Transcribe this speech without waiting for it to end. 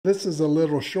This is a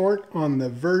little short on the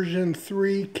version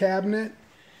 3 cabinet,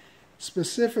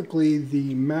 specifically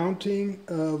the mounting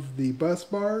of the bus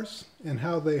bars and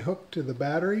how they hook to the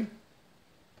battery.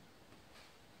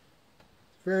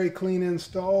 Very clean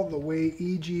install the way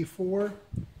EG4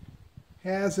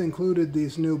 has included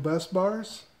these new bus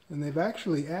bars, and they've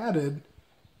actually added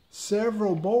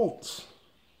several bolts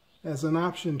as an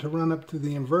option to run up to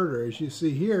the inverter. As you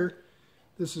see here,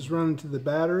 this is running to the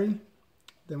battery.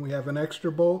 Then we have an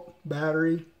extra bolt,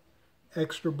 battery,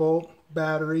 extra bolt,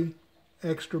 battery,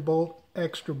 extra bolt,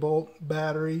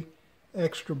 battery,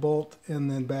 extra bolt,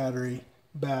 and then battery,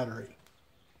 battery.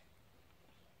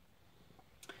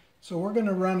 So we're going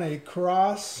to run a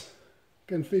cross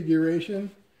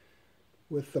configuration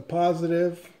with the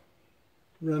positive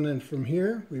running from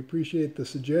here. We appreciate the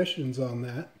suggestions on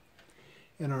that.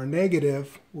 And our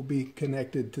negative will be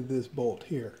connected to this bolt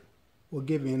here. We'll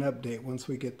give you an update once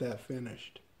we get that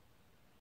finished.